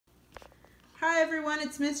Hi everyone,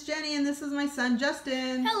 it's Miss Jenny and this is my son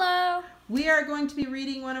Justin. Hello. We are going to be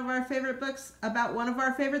reading one of our favorite books about one of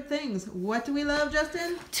our favorite things. What do we love,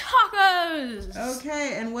 Justin? Tacos.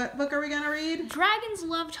 Okay, and what book are we going to read? Dragons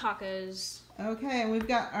love tacos. Okay, and we've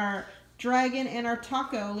got our dragon and our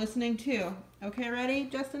taco listening too. Okay, ready?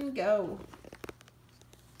 Justin, go.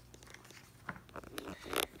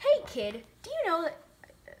 Hey kid, do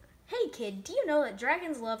you know that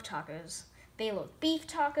dragons love tacos? They love beef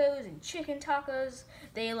tacos and chicken tacos.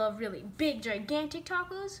 They love really big, gigantic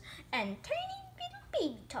tacos and tiny, little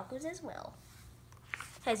baby tacos as well.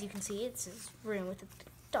 As you can see, it's his room with a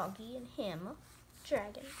doggy and him,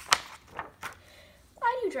 dragon.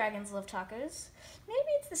 Why do dragons love tacos?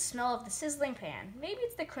 Maybe it's the smell of the sizzling pan. Maybe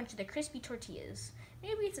it's the crunch of the crispy tortillas.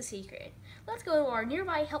 Maybe it's a secret. Let's go to our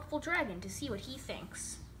nearby helpful dragon to see what he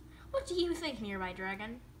thinks. What do you think, nearby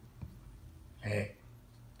dragon? Hey.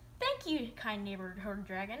 Thank you, kind neighborhood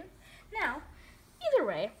dragon. Now, either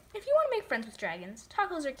way, if you want to make friends with dragons,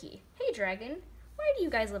 tacos are key. Hey, dragon, why do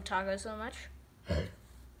you guys love tacos so much? Hey.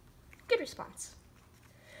 Good response.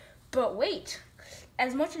 But wait,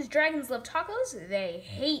 as much as dragons love tacos, they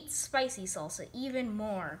hate spicy salsa even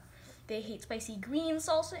more. They hate spicy green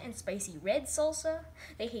salsa and spicy red salsa.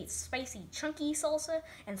 They hate spicy chunky salsa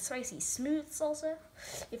and spicy smooth salsa.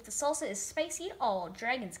 If the salsa is spicy at all,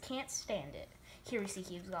 dragons can't stand it. Here we see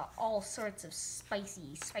he's got all sorts of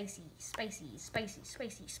spicy.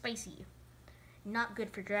 Not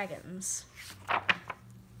good for dragons.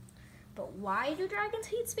 But why do dragons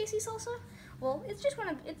hate spicy salsa? Well, it's just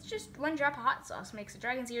one drop of hot sauce makes a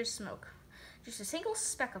dragon's ears smoke. Just a single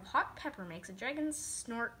speck of hot pepper makes a dragon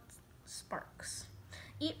snort sparks.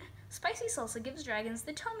 Spicy salsa gives dragons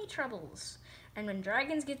the tummy troubles. And when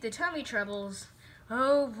dragons get the tummy troubles,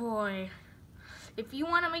 oh boy. If you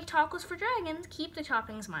want to make tacos for dragons, keep the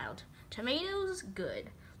toppings mild. Tomatoes, good.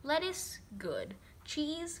 Lettuce, good.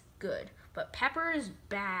 Cheese, good. But peppers,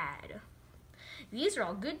 bad. These are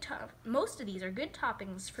all good. Most of these are good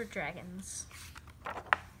toppings for dragons.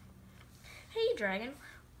 Hey, dragon.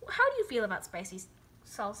 How do you feel about spicy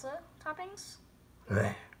salsa toppings?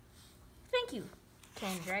 Bleh. Thank you,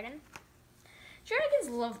 kind dragon. Dragons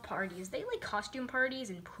love parties. They like costume parties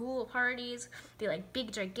and pool parties. They like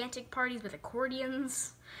big, gigantic parties with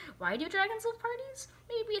accordions. Why do dragons love parties?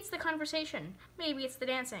 Maybe it's the conversation. Maybe it's the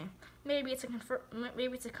dancing. Maybe it's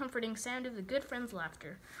a comforting sound of the good friend's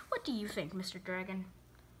laughter. What do you think, Mr. Dragon?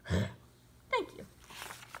 Thank you.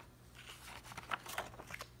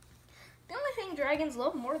 The only thing dragons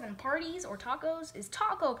love more than parties or tacos is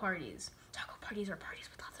taco parties. Taco parties are parties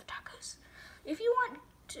with lots of tacos. If you want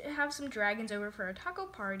to have some dragons over for a taco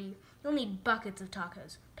party, you'll need buckets of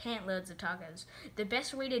tacos, pant loads of tacos. The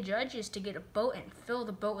best way to judge is to get a boat and fill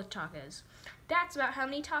the boat with tacos. That's about how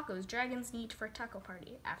many tacos dragons need for a taco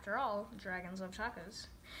party. After all, dragons love tacos.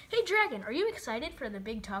 Hey dragon, are you excited for the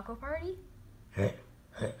big taco party? Hey.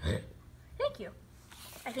 Thank you.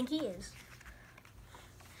 I think he is.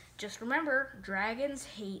 Just remember, dragons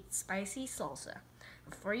hate spicy salsa.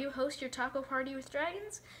 Before you host your taco party with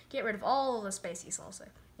dragons, get rid of all the spicy salsa.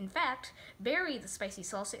 In fact, bury the spicy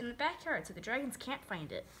salsa in the backyard so the dragons can't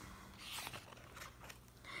find it.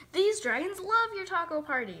 These dragons love your taco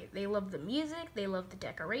party. They love the music, they love the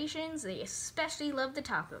decorations, they especially love the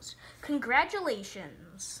tacos.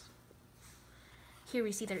 Congratulations! Here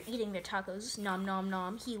we see they're eating their tacos. Nom nom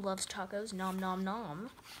nom. He loves tacos. Nom nom nom.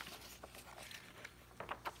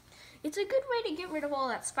 It's a good way to get rid of all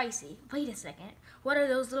that spicy. Wait a second. What are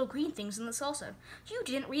those little green things in the salsa? You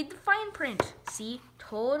didn't read the fine print. See?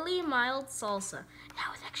 Totally mild salsa.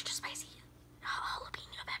 Now with extra spicy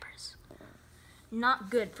jalapeno peppers. Not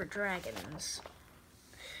good for dragons.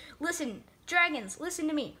 Listen, dragons, listen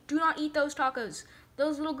to me. Do not eat those tacos.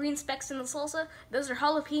 Those little green specks in the salsa, those are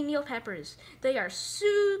jalapeno peppers. They are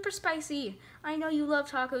super spicy. I know you love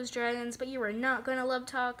tacos, dragons, but you are not gonna love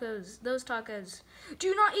those tacos.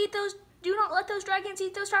 Do not eat those, do not let those dragons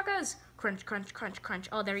eat those tacos. Crunch, crunch, crunch, crunch.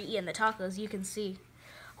 Oh, they're eating the tacos, you can see.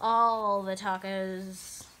 All the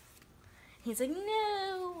tacos. He's like,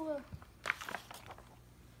 no.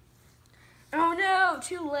 Oh no,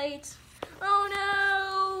 too late. Oh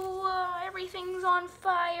no, everything's on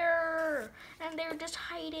fire, and they're just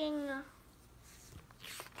hiding.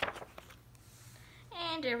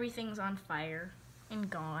 And everything's on fire and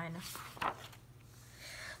gone.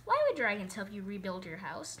 Why would dragons help you rebuild your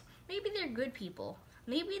house? Maybe they're good people.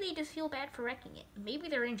 Maybe they just feel bad for wrecking it. Maybe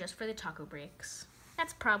they're in just for the taco breaks.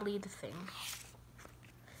 That's probably the thing.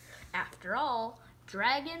 After all,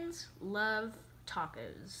 dragons love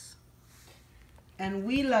tacos. And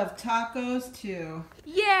we love tacos too.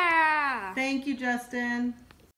 Yeah! Thank you, Justin.